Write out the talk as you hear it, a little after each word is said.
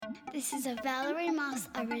This is a Valerie Moss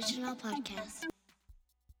original podcast.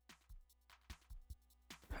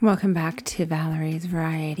 Welcome back to Valerie's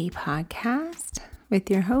Variety Podcast with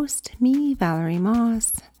your host, me, Valerie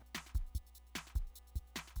Moss.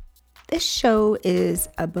 This show is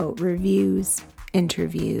about reviews,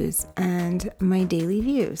 interviews, and my daily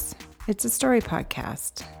views. It's a story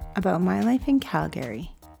podcast about my life in Calgary,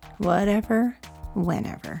 whatever,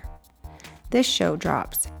 whenever. This show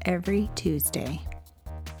drops every Tuesday.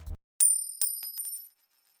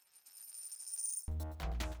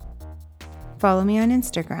 Follow me on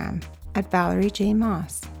Instagram at Valerie J.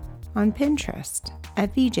 Moss, on Pinterest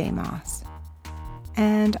at VJ Moss,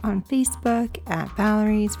 and on Facebook at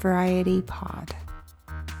Valerie's Variety Pod.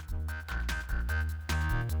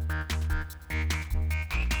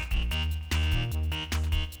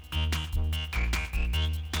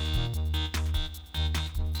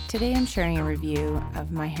 Today I'm sharing a review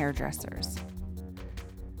of my hairdressers.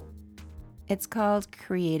 It's called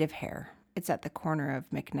Creative Hair. It's at the corner of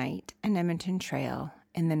McKnight and Edmonton Trail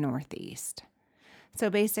in the Northeast. So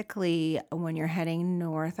basically, when you're heading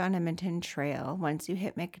north on Edmonton Trail, once you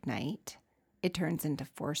hit McKnight, it turns into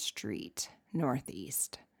 4th Street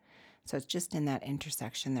Northeast. So it's just in that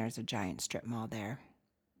intersection. There's a giant strip mall there.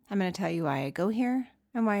 I'm going to tell you why I go here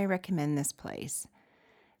and why I recommend this place.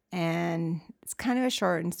 And it's kind of a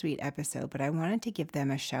short and sweet episode, but I wanted to give them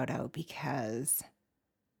a shout out because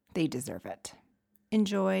they deserve it.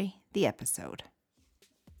 Enjoy the episode.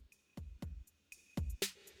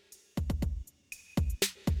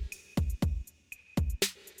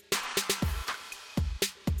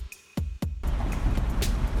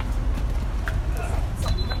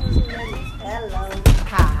 Hello.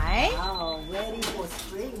 Hi. Oh, ready for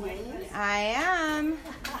spring, eh? I am.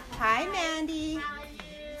 Hi, Mandy.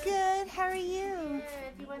 Good. How are you?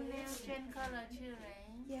 Good. You want nail change color too, right?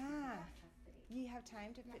 Yeah. You have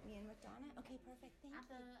time to fit me in with Donna? Okay, perfect. Thank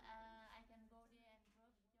After you. I can go there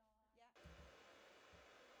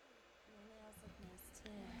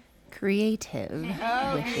and Creative.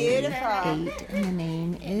 Oh, with beautiful. 8, and the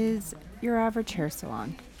name is Your Average Hair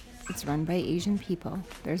Salon. It's run by Asian people.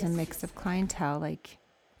 There's a mix of clientele like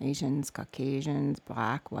Asians, Caucasians,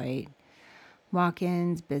 black, white,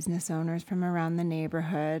 walk-ins, business owners from around the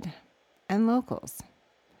neighborhood, and locals.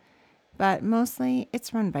 But mostly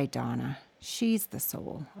it's run by Donna. She's the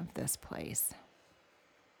soul of this place.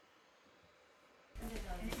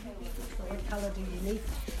 So what color do you need?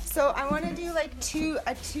 So I want to do like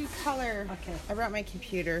a two color. Okay. I brought my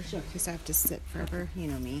computer because I have to sit forever. You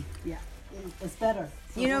know me. Yeah, it's better.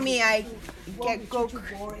 You know me. I Won't go. be too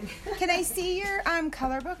boring. Can I see your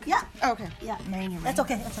color book? Yeah. Okay. Yeah, Mine, you're that's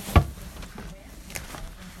right. okay. That's okay.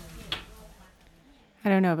 I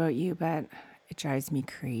don't know about you, but it drives me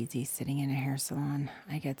crazy sitting in a hair salon.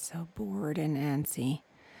 I get so bored and antsy.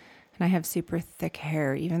 And I have super thick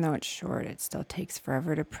hair. Even though it's short, it still takes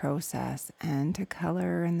forever to process and to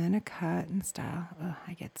color and then a cut and style. Oh,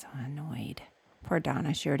 I get so annoyed. Poor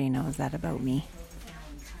Donna, she already knows that about me.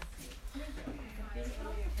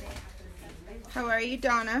 How are you,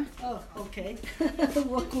 Donna? Oh, okay.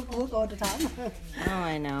 work all the time. Oh,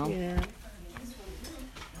 I know. Yeah.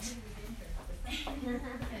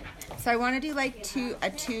 So I want to do like a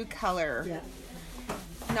two color. Yeah.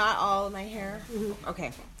 Not all of my hair.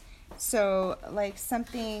 Okay. So like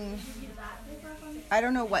something, I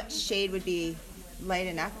don't know what shade would be light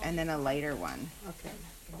enough, and then a lighter one. Okay.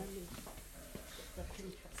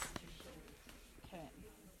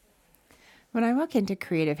 When I walk into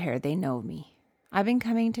Creative Hair, they know me. I've been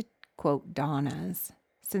coming to, quote, Donna's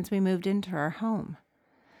since we moved into our home.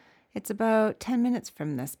 It's about 10 minutes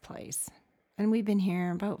from this place, and we've been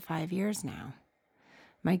here about 5 years now.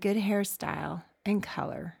 My good hairstyle and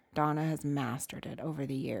color, Donna has mastered it over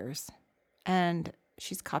the years, and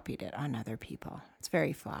she's copied it on other people. It's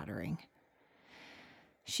very flattering.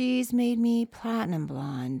 She's made me platinum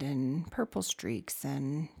blonde and purple streaks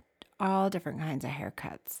and all different kinds of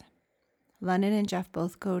haircuts. London and Jeff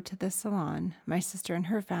both go to the salon. My sister and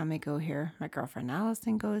her family go here. My girlfriend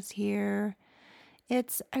Allison goes here.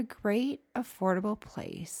 It's a great, affordable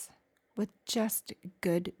place with just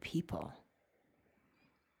good people.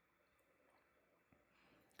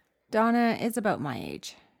 Donna is about my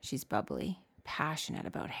age. She's bubbly, passionate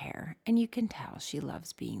about hair, and you can tell she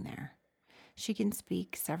loves being there. She can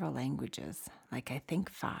speak several languages, like I think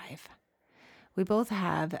 5. We both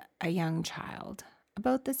have a young child,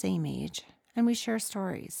 about the same age, and we share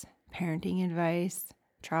stories, parenting advice,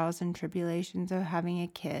 trials and tribulations of having a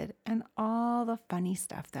kid, and all the funny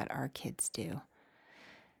stuff that our kids do.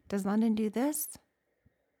 Does London do this?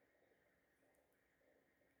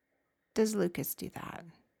 Does Lucas do that?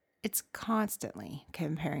 It's constantly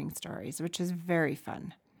comparing stories, which is very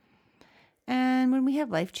fun. And when we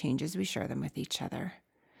have life changes, we share them with each other.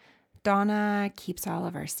 Donna keeps all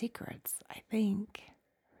of our secrets, I think.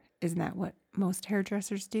 Isn't that what most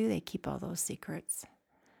hairdressers do? They keep all those secrets.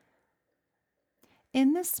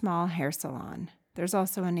 In this small hair salon, there's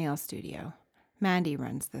also a nail studio. Mandy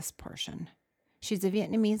runs this portion. She's a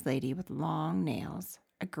Vietnamese lady with long nails,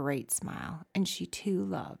 a great smile, and she too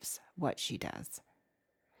loves what she does.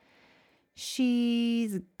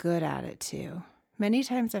 She's good at it too. Many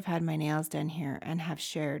times I've had my nails done here and have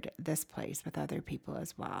shared this place with other people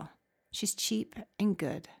as well. She's cheap and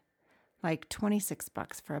good, like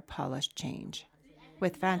 $26 for a polished change,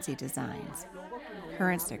 with fancy designs. Her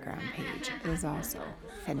Instagram page is also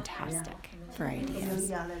fantastic for ideas.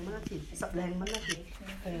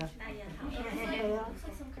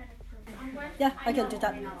 Yeah, I can do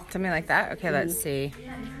that. Something like that? Okay, let's see.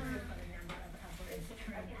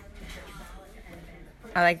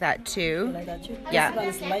 I like that too. Like that too? Yeah. This one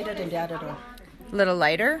is lighter than the other one. A little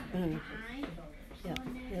lighter?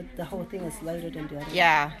 Yeah, the whole thing is lighter than the other one.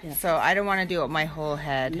 Yeah. Yeah. So I don't want to do it my whole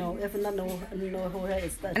head. No, if not no whole hair,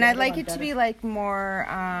 it's that. And I'd like it to be like more,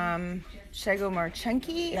 should I go more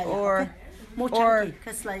chunky or okay. More or- chunky,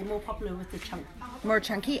 because like more popular with the chunk. more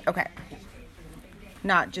chunky? Okay.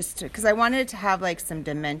 Not just because I wanted it to have like some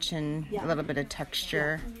dimension, Yeah. a little bit of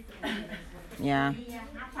texture. Yeah.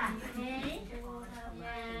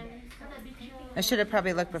 I should have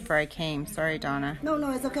probably looked before I came. Sorry, Donna. No,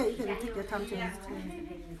 it's okay. You can take your time to.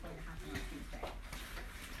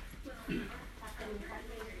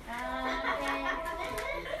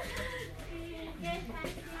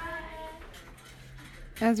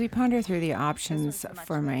 As we ponder through the options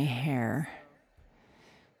for my hair,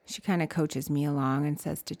 she kind of coaches me along and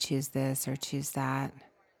says to choose this or choose that.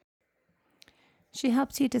 She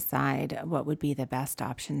helps you decide what would be the best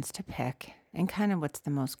options to pick and kind of what's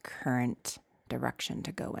the most current direction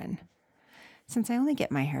to go in. Since I only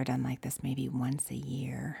get my hair done like this maybe once a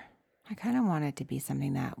year, I kind of want it to be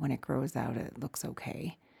something that when it grows out, it looks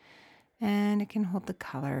okay. And it can hold the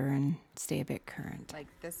color and stay a bit current. Like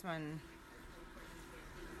this one,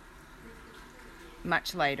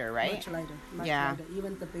 much lighter, right? Much lighter. Much Yeah. lighter.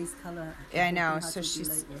 Even the base color. Yeah, I know. has So to be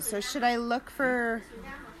she's. lighter. So should I look for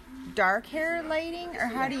dark hair lighting, or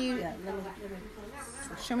how do you Yeah, let me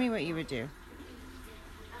show me what you would do?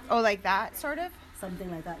 Oh, like that sort of.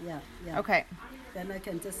 something like that. Yeah. Okay. Then I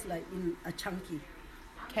can just like in a chunky,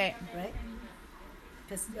 Okay. right?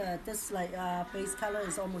 Because this like base color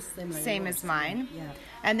is almost same like Same yours. as mine. Yeah.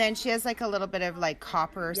 And then she has like a little bit of like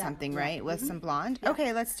copper or Yeah, something, yeah. right? With some blonde.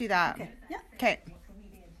 Okay, let's do that. Okay. Yeah. Okay.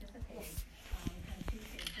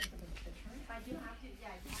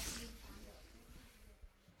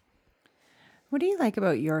 What do you like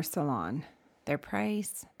about your salon? Their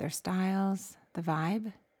price, their styles, the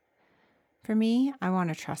vibe? For me, I want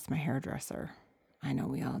to trust my hairdresser. I know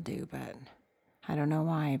we all do, but I don't know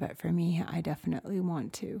why, but for me, I definitely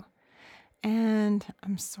want to. And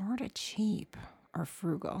I'm sort of cheap or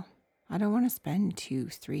frugal. I don't want to spend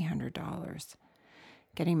 $200-$300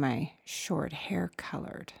 getting my short hair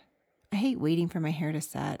colored. I hate waiting for my hair to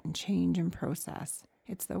set and change and process.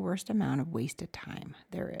 It's the worst amount of wasted time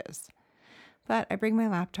there is. But I bring my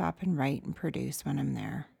laptop and write and produce when I'm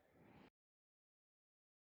there.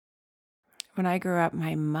 When I grew up,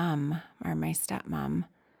 my mom, or my stepmom,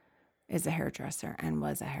 is a hairdresser and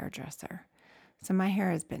was a hairdresser. So my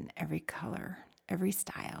hair has been every color, every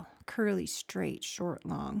style, curly, straight, short,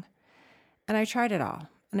 long. And I tried it all,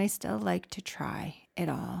 and I still like to try it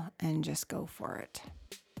all and just go for it.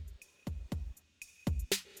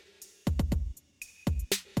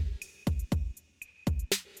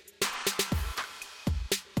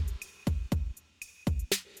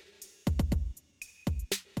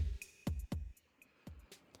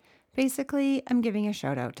 Basically, I'm giving a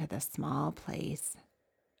shout out to this small place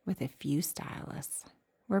with a few stylists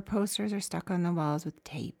where posters are stuck on the walls with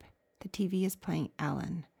tape. The TV is playing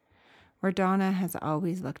Ellen, where Donna has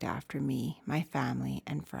always looked after me, my family,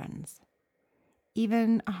 and friends.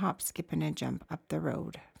 Even a hop, skip, and a jump up the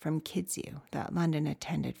road from KidsU that London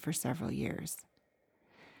attended for several years.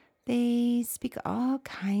 They speak all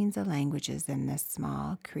kinds of languages in this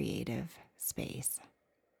small, creative space.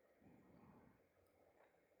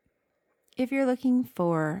 If you're looking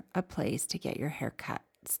for a place to get your hair cut,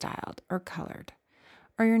 styled, or colored,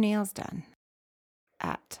 or your nails done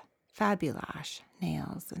at Fabulash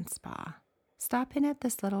Nails and Spa, stop in at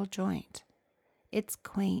this little joint. It's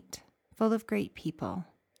quaint, full of great people,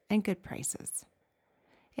 and good prices.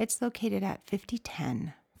 It's located at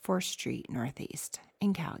 5010 4th Street Northeast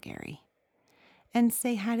in Calgary. And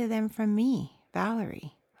say hi to them from me,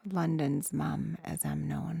 Valerie. London's mum, as I'm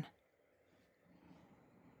known.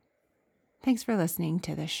 Thanks for listening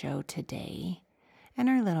to the show today and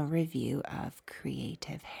our little review of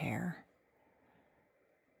creative hair.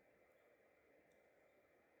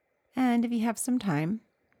 And if you have some time,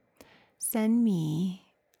 send me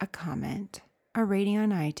a comment, a rating on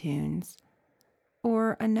iTunes,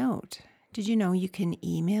 or a note. Did you know you can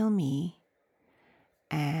email me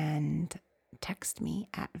and text me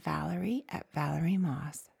at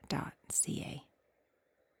valerie@valeriemoss.ca.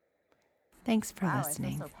 Thanks for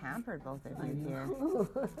listening. I feel so pampered, both of you here.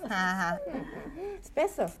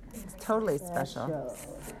 Special. It's totally special.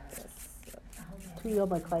 2 of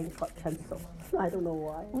my clients got canceled. I don't know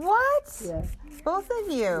why. What? Yeah. Both of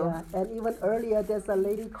you? Yeah. And even earlier, there's a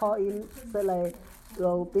lady called in, said like,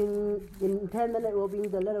 we'll bring, in 10 minutes, we'll bring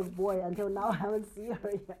the little boy. Until now, I haven't seen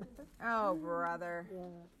her yet. Oh, brother. Yeah.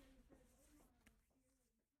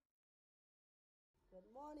 Good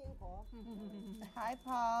morning, Paul. Hi,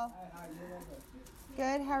 Paul.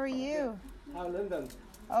 Good, how are you? How London?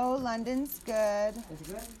 Oh, London's good. Is it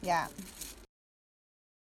good? Yeah.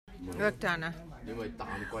 Look, Donna.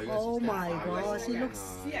 Oh my God, she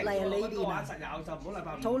looks like a lady now.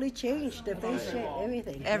 Totally changed the face shape,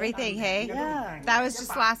 everything. Everything, hey? Yeah. That was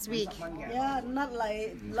just last week. Yeah, not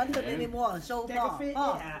like London anymore. So far.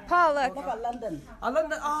 Oh, Paul, what look. about London?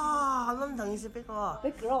 London, London is a big one.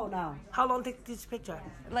 Big girl now. How long take this picture?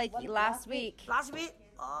 Like last week. Last week?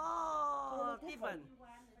 Oh, different.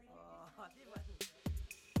 Oh, different.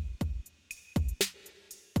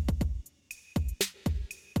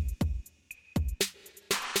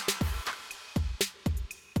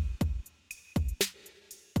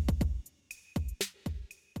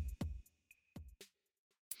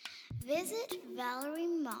 Visit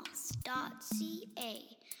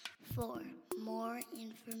valeriemoss.ca for more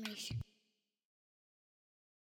information.